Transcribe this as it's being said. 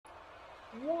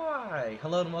Why?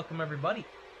 Hello and welcome everybody.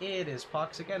 It is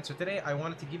Pohx again. So today I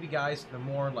wanted to give you guys the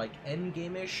more like end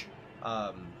game-ish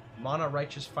Mana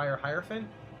Righteous Fire Hierophant.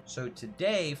 So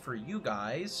today for you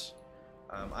guys,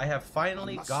 I have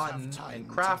finally gotten and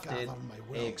crafted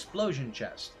a explosion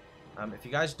chest. If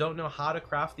you guys don't know how to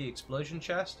craft the explosion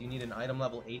chest, you need an item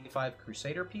level 85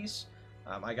 Crusader piece.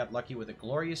 I got lucky with a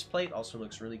Glorious Plate. Also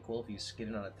looks really cool if you skin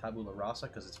it on a Tabula Rasa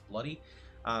because it's bloody.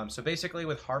 So basically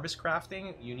with harvest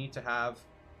crafting, you need to have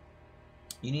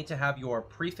your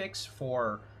prefix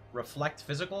for reflect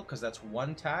physical, because that's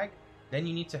one tag. Then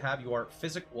you need to have your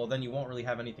physical, well then you won't really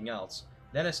have anything else.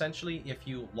 Then essentially if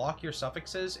you lock your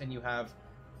suffixes and you have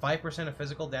 5% of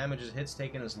physical damage as hits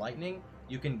taken as lightning,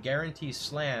 you can guarantee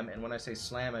slam, and when I say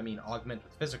slam I mean augment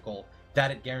with physical,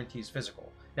 that it guarantees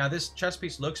physical. Now this chest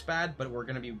piece looks bad, but we're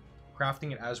going to be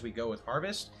crafting it as we go with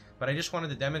harvest, but I just wanted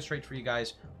to demonstrate for you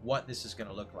guys what this is going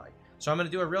to look like. So I'm going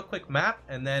to do a real quick map,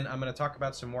 and then I'm going to talk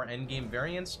about some more endgame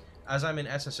variants. As I'm in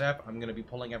SSF, I'm going to be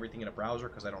pulling everything in a browser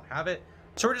because I don't have it.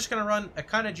 So we're just going to run a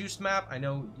kind of juiced map. I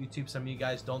know YouTube, some of you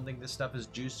guys don't think this stuff is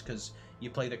juiced because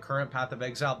you play the current Path of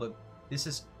Exile, but this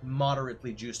is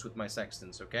moderately juiced with my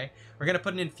Sextons, okay? We're going to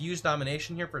put an infused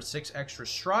domination here for 6 extra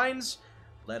shrines.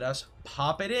 Let us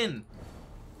pop it in.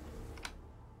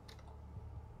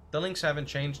 The links haven't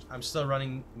changed. I'm still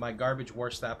running my garbage war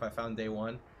staff I found day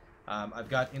one. I've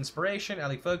got Inspiration,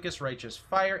 Ally Focus, Righteous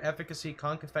Fire, Efficacy,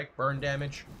 Conk Effect, Burn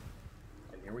Damage.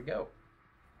 And here we go.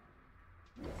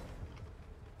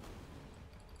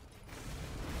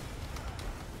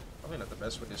 Probably not the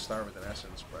best way to start with an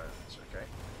Essence, but it's okay.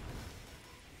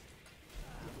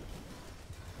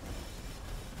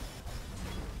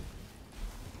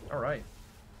 Alright.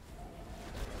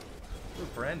 Ooh,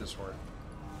 Brandis Sword.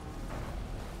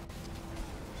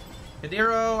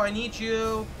 Kadiro, I need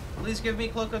you! Please give me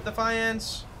Cloak of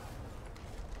Defiance!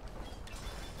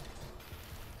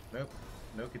 Nope.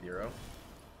 No Kadiro.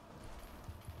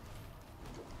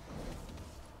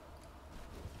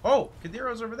 Oh!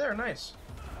 Kadiro's over there, nice!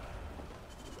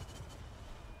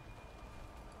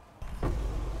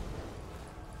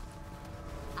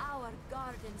 Our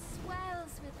garden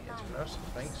swells with light.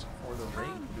 Thanks for the raid.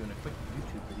 I'm doing a quick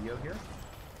YouTube video here.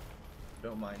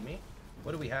 Don't mind me.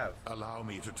 What do we have? Allow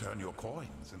me to turn your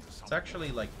coins into something. It's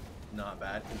actually, like, not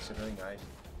bad considering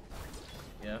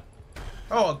yeah.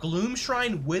 Oh, a Gloom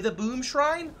Shrine with a Boom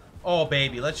Shrine? Oh,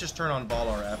 baby, let's just turn on Ball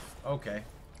RF. Okay.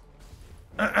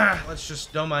 Let's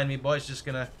just, don't mind me, boys. Just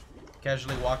gonna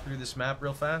casually walk through this map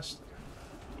real fast.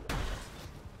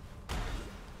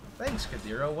 Thanks,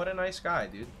 Kadiro. What a nice guy,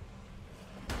 dude.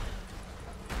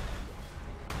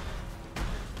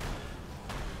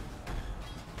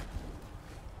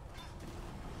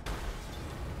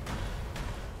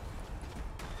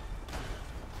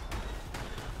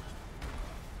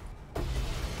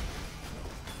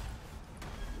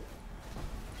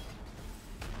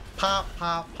 Pop,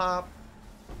 pop, pop.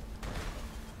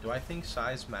 Do I think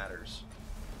size matters?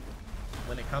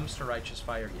 When it comes to Righteous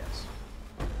Fire, yes.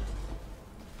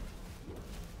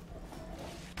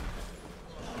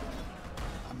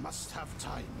 I must have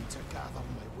time to gather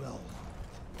my will.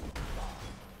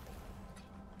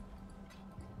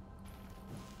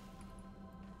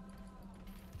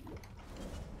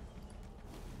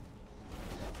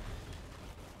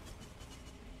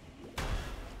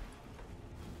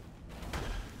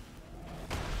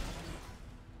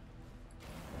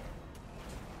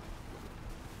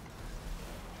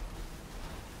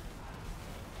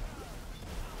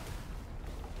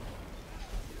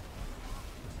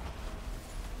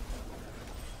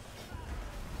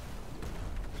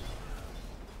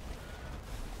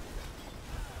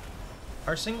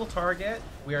 Our single target,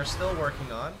 we are still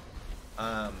working on.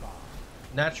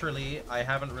 Naturally, I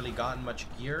haven't really gotten much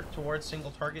gear towards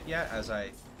single target yet, as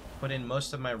I put in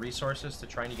most of my resources to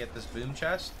trying to get this boom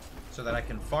chest, so that I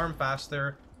can farm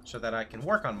faster, so that I can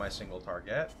work on my single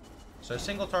target. So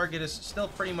single target is still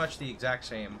pretty much the exact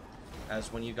same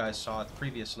as when you guys saw it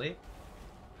previously,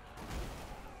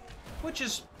 which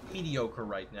is mediocre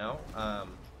right now.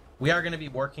 We are going to be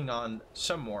working on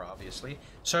some more, obviously.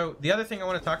 So the other thing I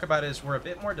want to talk about is we're a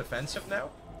bit more defensive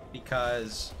now,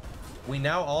 because we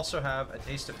now also have a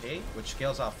Taste of Hate, which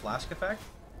scales off Flask Effect.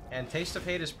 And Taste of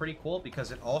Hate is pretty cool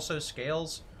because it also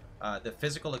scales the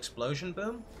physical explosion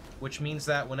boom, which means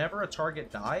that whenever a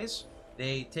target dies,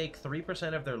 they take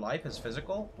 3% of their life as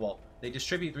physical. Well, they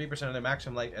distribute 3% of their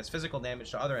maximum life as physical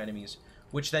damage to other enemies,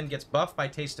 which then gets buffed by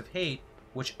Taste of Hate,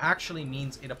 which actually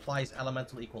means it applies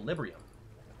elemental equilibrium.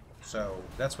 So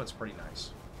that's what's pretty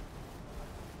nice.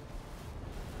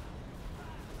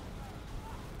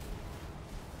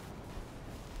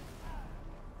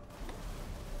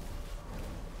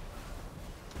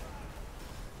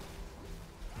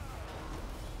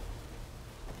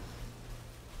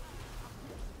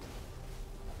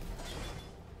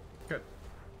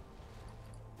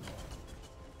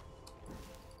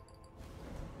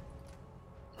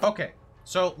 Okay,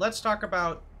 so let's talk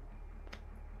about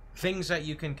things that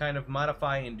you can kind of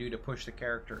modify and do to push the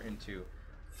character into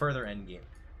further endgame.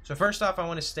 So first off, I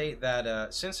want to state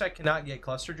that since I cannot get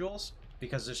cluster jewels,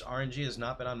 because this RNG has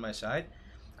not been on my side,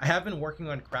 I have been working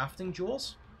on crafting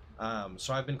jewels.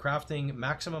 So I've been crafting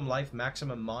maximum life,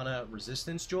 maximum mana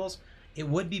resistance jewels. It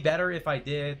would be better if I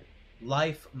did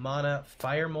life, mana,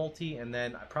 fire multi, and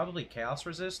then probably chaos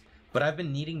resist. But I've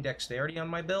been needing dexterity on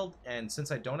my build, and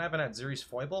since I don't have an Adziri's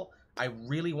foible, I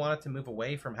really wanted to move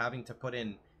away from having to put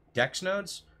in dex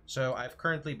nodes. So I've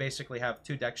currently basically have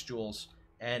 2 dex jewels,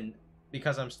 and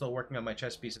because I'm still working on my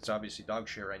chest piece, it's obviously dog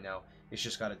shit right now. It's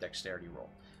just got a dexterity roll.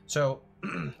 So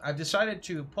I've decided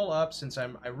to pull up, since I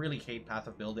really hate path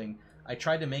of building. I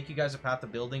tried to make you guys a path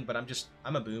of building, but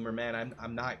I'm a boomer, man.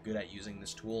 I'm not good at using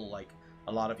this tool like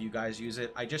a lot of you guys use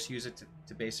it. I just use it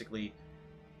to basically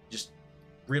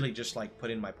really just like put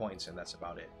in my points, and that's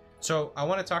about it. So I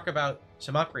want to talk about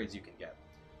some upgrades you can get.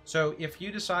 So if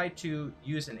you decide to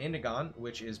use an Indigon,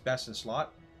 which is best in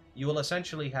slot, you will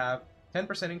essentially have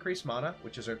 10% increased mana,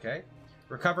 which is okay.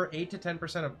 Recover 8 to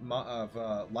 10%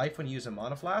 of life when you use a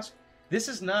mana flask. This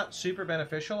is not super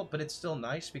beneficial, but it's still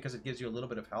nice because it gives you a little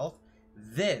bit of health.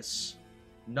 This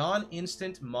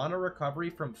non-instant mana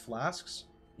recovery from flasks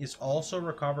is also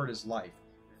recovered as life.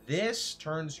 This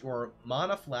turns your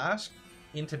mana flask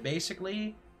into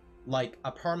basically like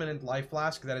a permanent life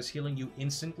flask that is healing you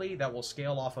instantly, that will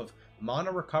scale off of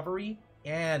mana recovery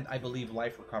and I believe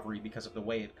life recovery because of the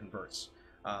way it converts.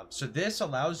 So this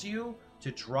allows you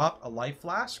to drop a life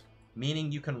flask,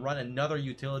 meaning you can run another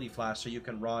utility flask. So you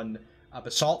can run a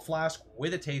basalt flask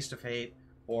with a taste of hate,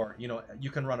 or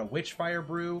you can run a witchfire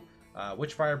brew.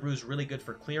 Witchfire brew is really good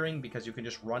for clearing because you can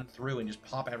just run through and just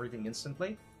pop everything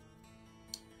instantly.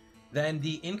 Then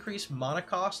the increased mana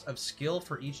cost of skill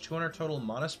for each 200 total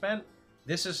mana spent.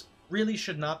 This really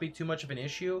should not be too much of an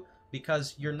issue,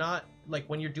 because you're not, like,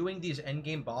 when you're doing these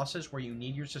endgame bosses where you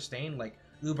need your sustain, like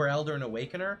Uber Elder and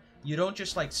Awakener, you don't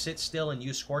just like sit still and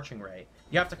use Scorching Ray.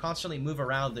 You have to constantly move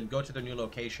around and go to the new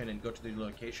location and go to the new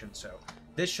location. So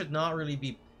this should not really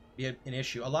be an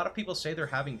issue. A lot of people say they're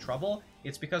having trouble.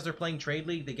 It's because they're playing Trade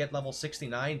League, they get level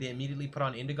 69, they immediately put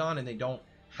on Indigon, and they don't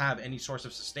have any source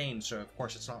of sustain, so of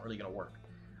course it's not really going to work.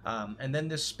 And then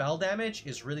this spell damage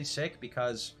is really sick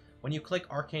because when you click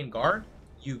Arcane Guard,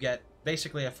 you get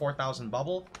basically a 4,000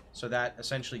 bubble, so that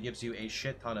essentially gives you a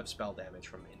shit ton of spell damage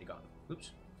from Indigon.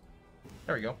 Oops.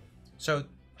 There we go. So,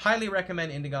 highly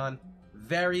recommend Indigon.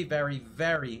 Very, very,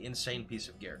 very insane piece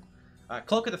of gear.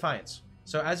 Cloak of Defiance.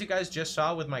 So, as you guys just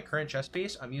saw with my current chest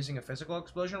piece, I'm using a Physical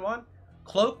Explosion one.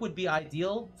 Cloak would be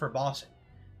ideal for bossing,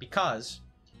 because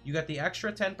you get the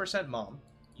extra 10% mom,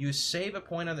 you save a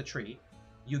point on the tree,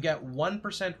 you get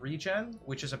 1% regen,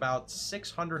 which is about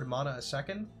 600 mana a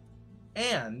second,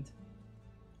 and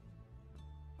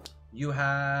you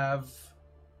have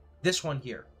this one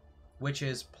here, which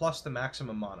is plus the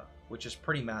maximum mana, which is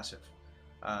pretty massive.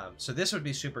 So this would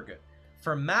be super good.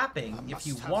 For mapping, if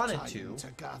you wanted to,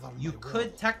 you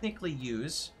could technically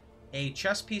use a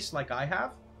chess piece like I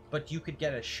have, but you could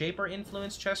get a Shaper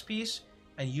Influence chess piece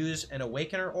and use an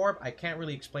Awakener Orb. I can't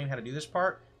really explain how to do this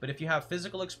part, but if you have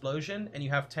Physical Explosion and you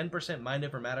have 10% Mind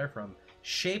Over Matter from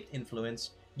Shaped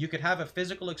Influence, you could have a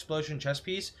Physical Explosion chess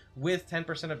piece with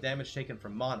 10% of damage taken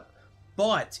from mana.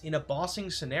 But in a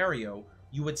bossing scenario,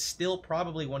 you would still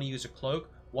probably want to use a Cloak,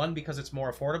 1, because it's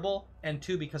more affordable, and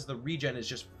 2, because the regen is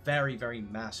just very, very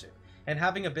massive. And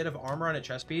having a bit of armor on a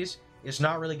chess piece is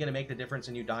not really going to make the difference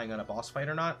in you dying on a boss fight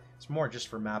or not. It's more just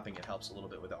for mapping. It helps a little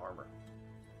bit with the armor.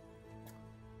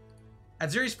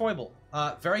 Adziri's Foible,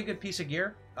 very good piece of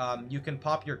gear. You can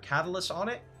pop your Catalyst on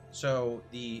it. So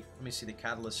let me see the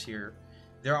Catalysts here.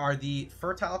 There are the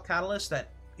Fertile Catalysts that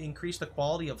increase the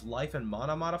quality of life and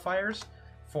mana modifiers.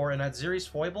 For an Adziri's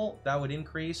Foible, that would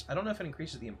increase, I don't know if it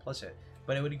increases the implicit,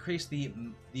 but it would increase the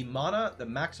mana, the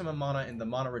maximum mana, and the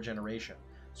mana regeneration.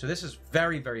 So this is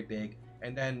very, very big.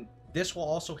 And then this will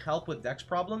also help with dex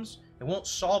problems. It won't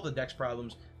solve the dex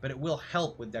problems, but it will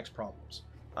help with dex problems.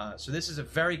 So this is a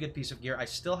very good piece of gear. I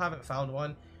still haven't found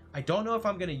one. I don't know if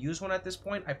I'm going to use one at this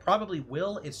point. I probably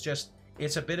will. It's just,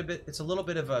 it's a little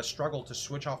bit of a struggle to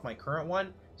switch off my current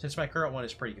one, since my current one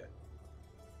is pretty good.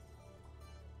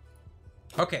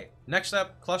 Okay, next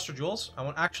up, Cluster Jewels.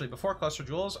 Before Cluster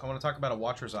Jewels, I want to talk about a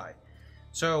Watcher's Eye.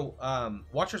 So,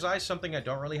 Watcher's Eye is something I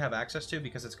don't really have access to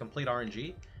because it's complete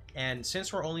RNG, and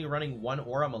since we're only running 1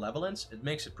 Aura Malevolence, it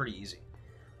makes it pretty easy.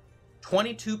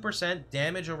 22%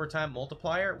 damage over time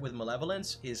multiplier with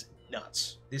Malevolence is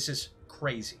nuts. This is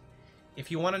crazy.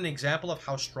 If you want an example of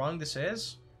how strong this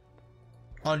is,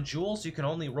 on Jewels you can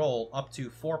only roll up to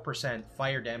 4%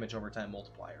 fire damage over time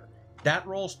multiplier. that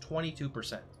rolls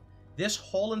 22%. This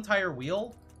whole entire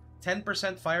wheel,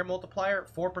 10% fire multiplier,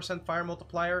 4% fire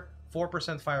multiplier,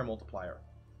 4% fire multiplier.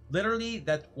 Literally,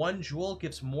 that one jewel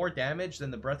gives more damage than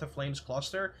the Breath of Flames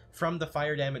cluster from the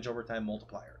fire damage over time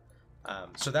multiplier.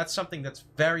 So that's something that's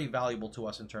very valuable to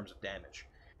us in terms of damage.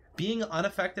 Being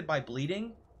unaffected by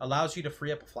bleeding allows you to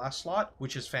free up a flask slot,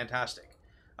 which is fantastic.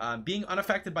 Being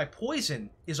unaffected by poison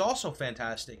is also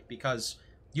fantastic because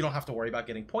you don't have to worry about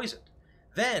getting poisoned.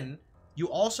 Then, you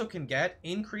also can get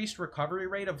increased recovery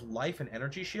rate of life and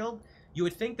energy shield. You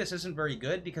would think this isn't very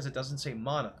good because it doesn't say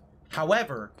mana.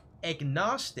 However,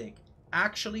 Agnostic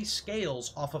actually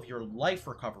scales off of your life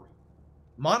recovery.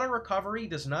 Mana recovery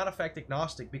does not affect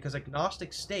Agnostic because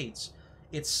Agnostic states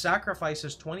it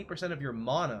sacrifices 20% of your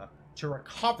mana to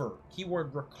recover,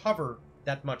 keyword recover,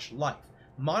 that much life.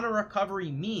 Mana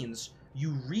recovery means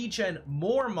you regen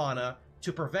more mana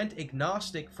to prevent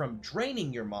Agnostic from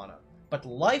draining your mana, but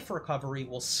life recovery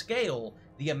will scale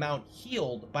the amount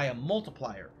healed by a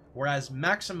multiplier, whereas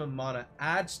maximum mana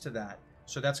adds to that.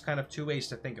 So that's kind of two ways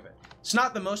to think of it. It's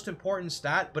not the most important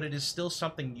stat, but it is still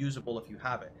something usable if you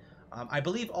have it. I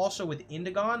believe also with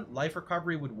Indigon, life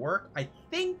recovery would work, I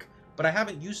think, but I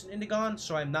haven't used an Indigon,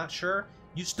 so I'm not sure.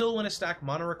 You still want to stack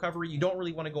mana recovery. You don't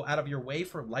really want to go out of your way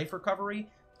for life recovery.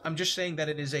 I'm just saying that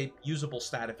it is a usable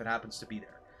stat if it happens to be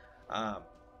there.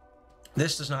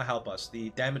 This does not help us. The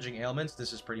damaging ailments,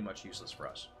 this is pretty much useless for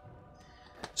us.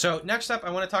 So next up, I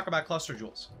want to talk about cluster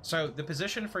jewels. So the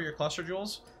position for your cluster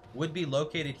jewels would be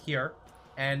located here,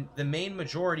 and the main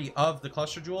majority of the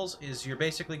cluster jewels is you're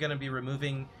basically going to be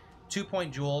removing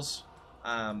 2-point jewels,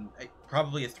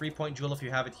 probably a 3-point jewel if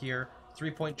you have it here,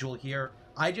 3-point jewel here.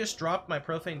 I just dropped my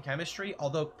Profane Chemistry,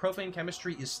 although Profane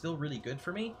Chemistry is still really good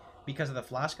for me because of the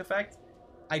flask effect.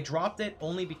 I dropped it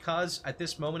only because at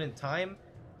this moment in time,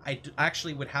 I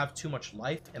actually would have too much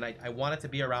life, and I want it to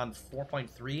be around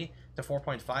 4.3 to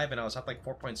 4.5, and I was up like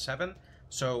 4.7.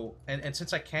 So, and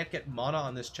since I can't get mana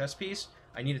on this chest piece,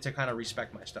 I needed to kind of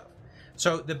respec my stuff.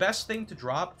 So the best thing to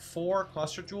drop for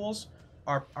cluster jewels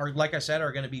are like I said,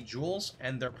 are going to be jewels,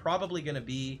 and they're probably going to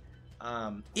be,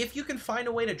 if you can find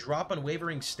a way to drop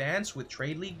Unwavering Stance with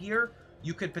Trade League gear,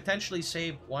 you could potentially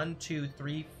save 1, 2,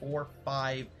 3, 4,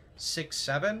 5, 6,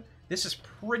 7. This is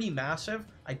pretty massive.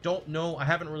 I don't know, I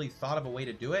haven't really thought of a way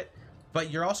to do it, but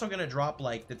you're also going to drop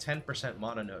like the 10%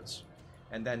 mana nodes.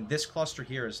 And then this cluster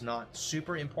here is not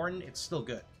super important. It's still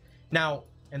good. Now,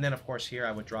 and then of course here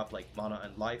I would drop like mana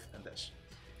and life and this.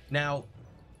 Now,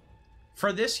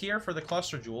 for this here, for the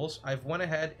cluster jewels, I've went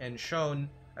ahead and shown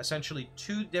essentially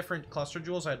 2 different cluster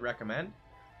jewels I'd recommend.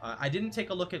 I didn't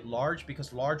take a look at large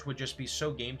because large would just be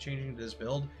so game-changing to this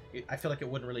build. I feel like it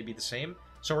wouldn't really be the same.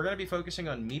 So we're going to be focusing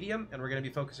on medium, and we're going to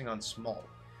be focusing on small.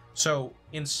 So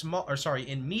in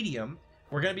medium,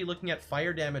 we're going to be looking at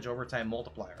fire damage over time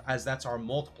multiplier, as that's our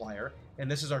multiplier, and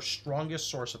this is our strongest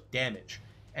source of damage.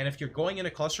 And if you're going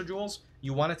into cluster jewels,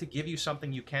 you want it to give you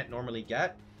something you can't normally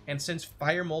get, and since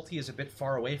fire multi is a bit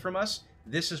far away from us,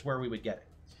 this is where we would get it.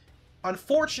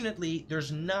 Unfortunately,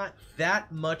 there's not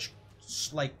that much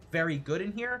like very good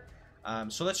in here,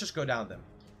 so let's just go down them.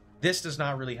 This does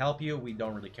not really help you. We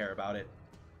don't really care about it.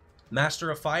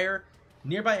 Master of Fire.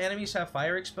 Nearby enemies have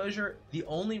fire exposure. The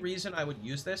only reason I would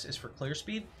use this is for clear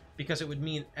speed, because it would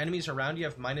mean enemies around you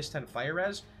have -10 fire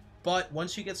res, but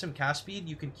once you get some cast speed,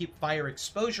 you can keep fire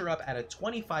exposure up at a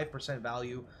 25%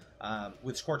 value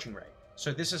with Scorching Ray.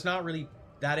 So this is not really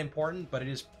that important, but it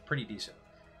is pretty decent.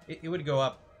 It would go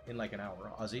up in like an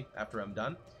hour, Aussie, after I'm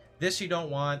done. This you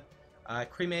don't want.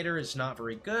 Cremator is not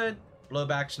very good.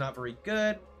 Blowback's not very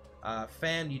good.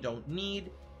 Fan you don't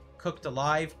need. Cooked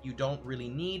Alive you don't really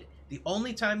need. The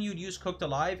only time you'd use Cooked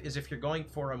Alive is if you're going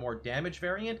for a more damage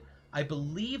variant. I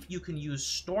believe you can use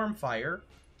Stormfire.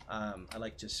 I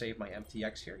like to save my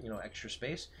MTX here, you know, extra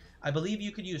space. I believe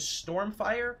you could use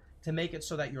Stormfire to make it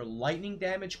so that your lightning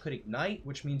damage could ignite,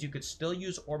 which means you could still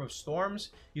use Orb of Storms.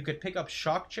 You could pick up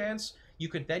Shock Chance. You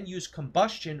could then use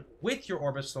Combustion with your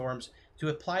Orb of Storms to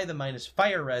apply the minus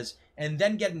fire res, and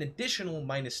then get an additional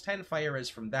 -10 fire res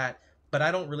from that. But I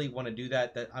don't really want to do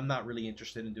that. I'm not really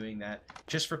interested in doing that.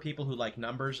 Just for people who like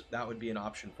numbers, that would be an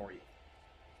option for you.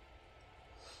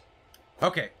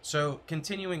 Okay, so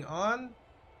continuing on.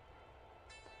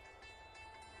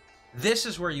 This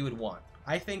is where you would want.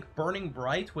 I think Burning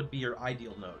Bright would be your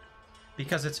ideal node,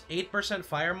 because it's 8%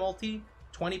 fire multi,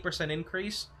 20%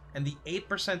 increase, and the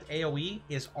 8% AoE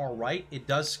is alright. It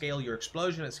does scale your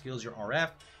explosion, it scales your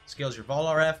RF, scales your Vol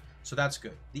RF, so that's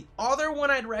good. The other one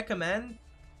I'd recommend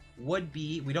would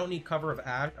be, we don't need Cover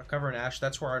and Ash,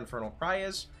 that's where our Infernal Cry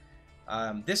is.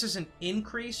 This is an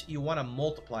increase, you want a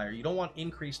multiplier. You don't want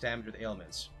increased damage with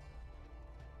ailments.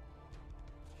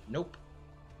 Nope.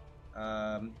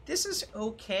 This is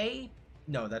okay.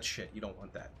 No, that's shit. You don't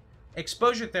want that.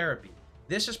 Exposure therapy.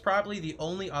 This is probably the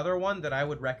only other one that I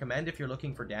would recommend if you're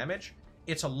looking for damage.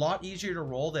 It's a lot easier to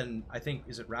roll than, I think,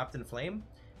 is it Wrapped in Flame?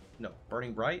 No,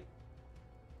 Burning Bright.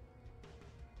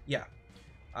 Yeah.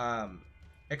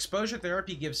 Exposure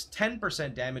therapy gives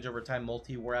 10% damage over time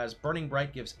multi, whereas Burning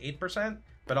Bright gives 8%,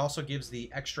 but also gives the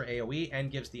extra AoE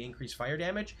and gives the increased fire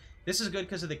damage. This is good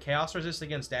because of the chaos resist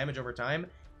against damage over time,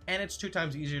 and it's 2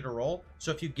 times easier to roll.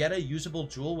 So if you get a usable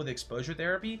jewel with exposure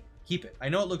therapy, keep it. I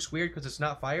know it looks weird because it's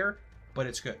not fire, but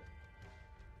it's good.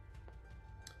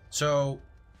 So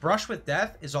Brush with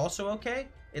Death is also okay.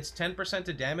 It's 10%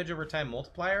 to damage over time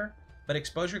multiplier, but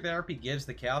exposure therapy gives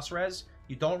the chaos res.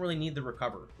 You don't really need the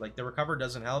recover. Like, the recover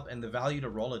doesn't help, and the value to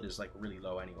roll it is like really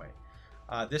low anyway.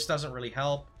 This doesn't really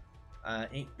help.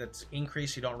 That's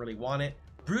increase, you don't really want it.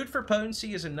 Brood for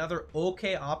Potency is another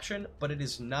okay option, but it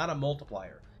is not a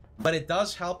multiplier. But it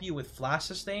does help you with Flash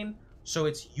Sustain, so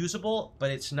it's usable, but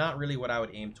it's not really what I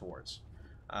would aim towards.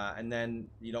 And then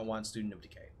you don't want Student of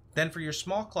Decay. Then for your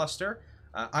small cluster,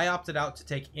 I opted out to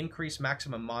take Increase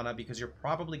Maximum Mana because you're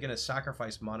probably going to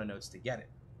sacrifice mana nodes to get it.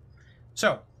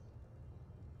 So,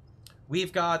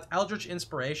 we've got Eldritch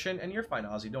Inspiration, and you're fine,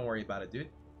 Ozzy. Don't worry about it, dude.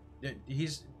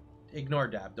 Ignore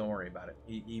Dab. Don't worry about it.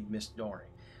 He missed. Don't worry.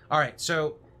 All right.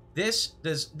 So this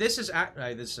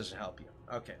doesn't help you.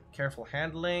 Okay. Careful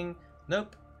handling.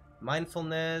 Nope.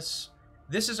 Mindfulness.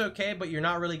 This is okay, but you're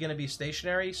not really going to be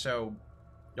stationary, so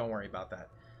don't worry about that.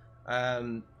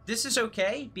 This is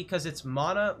okay because it's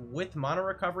mana with mana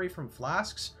recovery from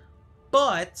flasks,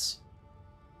 but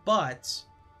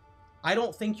I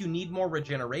don't think you need more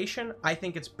regeneration. I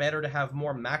think it's better to have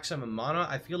more maximum mana.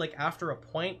 I feel like after a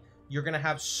point, you're going to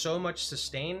have so much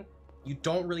sustain, you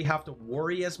don't really have to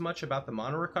worry as much about the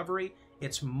mana recovery.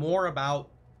 It's more about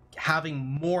having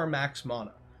more max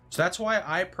mana. So that's why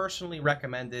I personally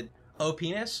recommended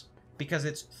OPness, because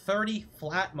it's 30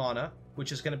 flat mana,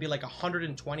 which is going to be like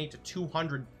 120 to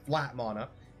 200 flat mana,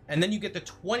 and then you get the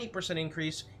 20%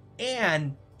 increase,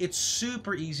 and it's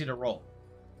super easy to roll.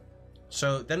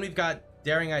 So then we've got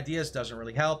Daring Ideas, doesn't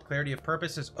really help. Clarity of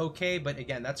Purpose is okay, but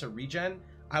again, that's a regen.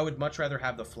 I would much rather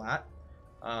have the flat.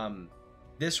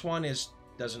 This one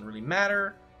doesn't really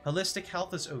matter. Holistic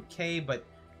Health is okay, but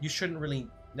you shouldn't really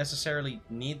necessarily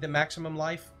need the maximum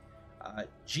life.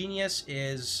 Genius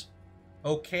is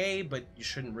okay, but you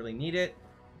shouldn't really need it.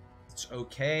 It's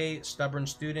okay. Stubborn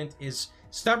Student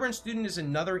is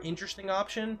another interesting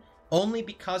option, only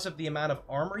because of the amount of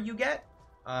armor you get.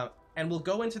 And we'll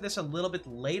go into this a little bit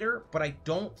later, but I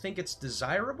don't think it's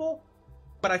desirable,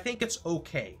 but I think it's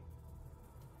okay.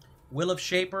 Will of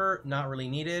Shaper, not really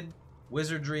needed.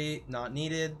 Wizardry, not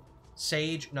needed.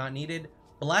 Sage, not needed.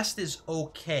 Blessed is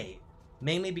okay,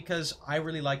 mainly because I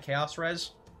really like Chaos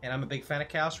Res, and I'm a big fan of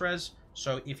Chaos Res,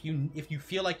 so if you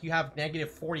feel like you have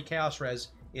negative 40 Chaos Res,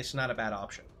 it's not a bad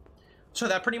option. So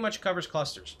that pretty much covers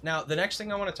clusters. Now, the next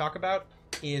thing I want to talk about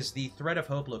is the Thread of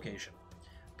Hope location.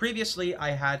 Previously,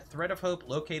 I had Thread of Hope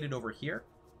located over here,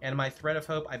 and my Thread of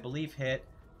Hope, I believe, hit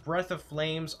Breath of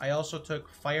Flames. I also took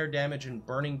Fire Damage and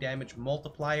Burning Damage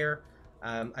Multiplier.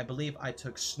 I believe I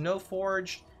took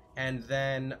Snowforged, and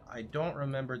then I don't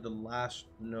remember the last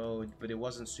node, but it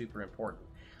wasn't super important.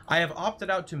 I have opted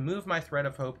out to move my Thread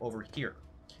of Hope over here.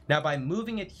 Now, by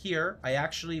moving it here, I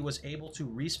actually was able to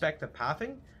respec the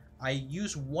pathing. I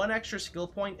use 1 extra skill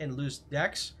point and lose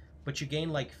Dex, but you gain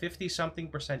like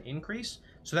 50-something% increase,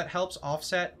 so that helps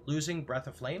offset losing Breath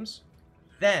of Flames.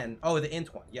 Then, oh, the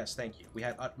int one. Yes, thank you. We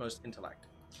had Utmost Intellect.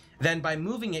 Then by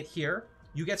moving it here,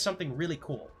 you get something really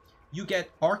cool. You get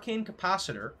Arcane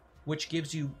Capacitor, which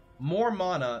gives you more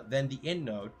mana than the int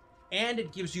node, and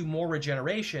it gives you more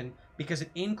regeneration because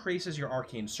it increases your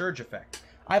Arcane Surge effect.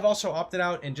 I've also opted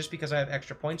out, and just because I have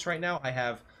extra points right now, I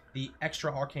have the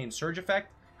extra Arcane Surge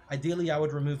effect. Ideally, I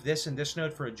would remove this and this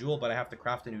node for a jewel, but I have to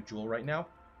craft a new jewel right now.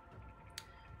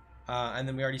 And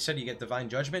then we already said you get Divine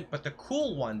Judgment, but the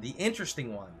cool one, the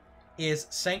interesting one, is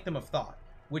Sanctum of Thought,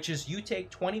 which is you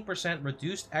take 20%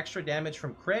 reduced extra damage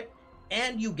from crit,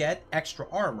 and you get extra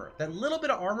armor. That little bit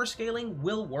of armor scaling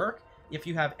will work if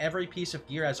you have every piece of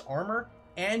gear as armor,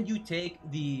 and you take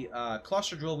the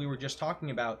cluster jewel we were just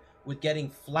talking about with getting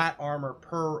flat armor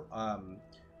per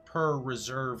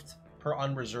unreserved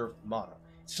mana.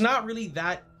 It's not really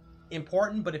that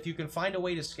important, but if you can find a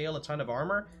way to scale a ton of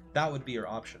armor, that would be your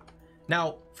option.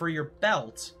 Now, for your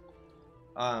belt,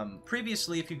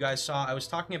 previously, if you guys saw, I was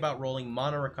talking about rolling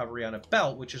mana recovery on a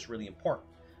belt, which is really important.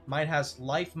 Mine has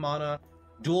life mana,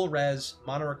 dual res,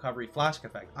 mana recovery, flask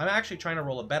effect. I'm actually trying to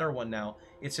roll a better one now.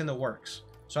 It's in the works.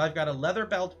 So I've got a leather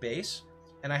belt base,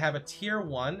 and I have a tier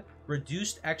 1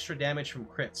 reduced extra damage from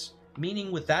crits.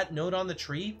 Meaning with that node on the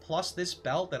tree, plus this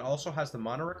belt that also has the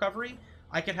mana recovery,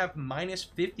 I can have minus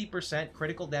 50%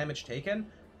 critical damage taken,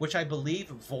 which I believe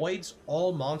voids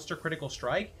all monster critical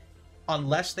strike,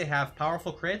 unless they have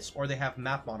powerful crits or they have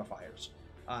map modifiers,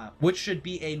 which should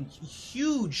be a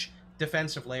huge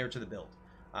defensive layer to the build.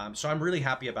 So I'm really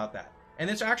happy about that. And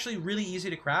it's actually really easy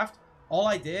to craft. All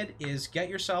I did is get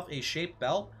yourself a shaped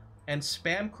belt and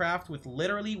spam craft with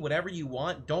literally whatever you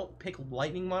want. Don't pick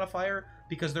lightning modifier,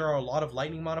 because there are a lot of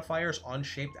lightning modifiers on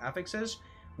shaped affixes.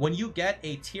 When you get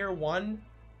a tier 1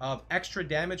 of extra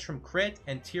damage from crit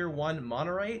and tier 1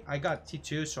 mana rate, I got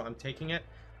T2, so I'm taking it.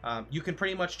 You can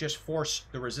pretty much just force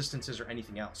the resistances or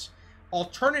anything else.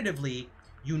 Alternatively,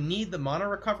 you need the mana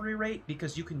recovery rate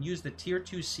because you can use the tier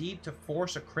 2 seed to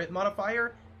force a crit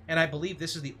modifier, and I believe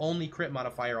this is the only crit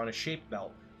modifier on a shaped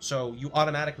belt, so you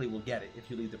automatically will get it if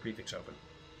you leave the prefix open.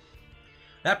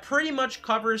 That pretty much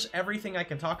covers everything I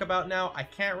can talk about now. I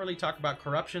can't really talk about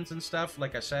corruptions and stuff.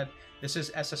 Like I said, this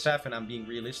is SSF and I'm being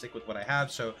realistic with what I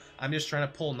have, so I'm just trying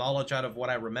to pull knowledge out of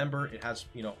what I remember. It has,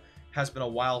 has been a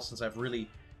while since I've really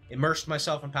immersed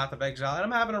myself in Path of Exile, and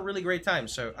I'm having a really great time,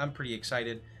 so I'm pretty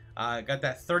excited. Got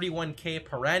that 31k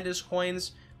Parandus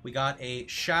coins. We got a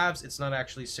Shavs. It's not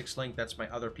actually 6-link. That's my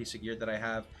other piece of gear that I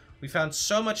have. We found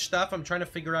so much stuff. I'm trying to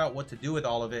figure out what to do with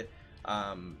all of it.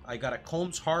 I got a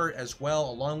Comb's Heart as well,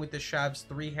 along with the Shavs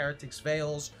 3 Heretics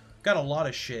Veils. Got a lot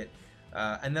of shit.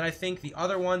 And then I think the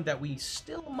other one that we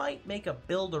still might make a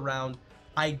build around,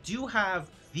 I do have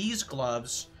these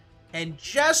gloves. And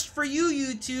just for you,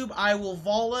 YouTube, I will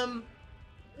vol them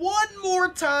one more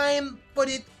time, but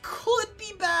it could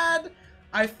be bad.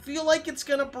 I feel like it's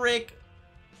gonna break.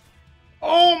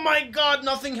 Oh my god,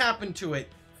 nothing happened to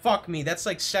it. Fuck me, that's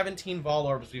like 17 vol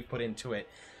orbs we've put into it.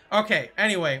 Okay,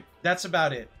 anyway, that's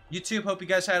about it. YouTube, hope you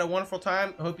guys had a wonderful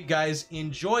time. I hope you guys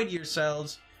enjoyed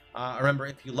yourselves. Remember,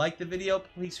 if you liked the video,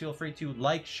 please feel free to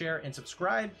like, share, and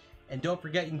subscribe. And don't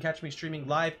forget, you can catch me streaming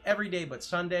live every day but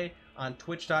Sunday on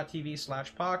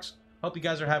twitch.tv/Pohx. Hope you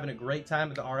guys are having a great time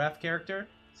with the RF character.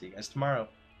 See you guys tomorrow.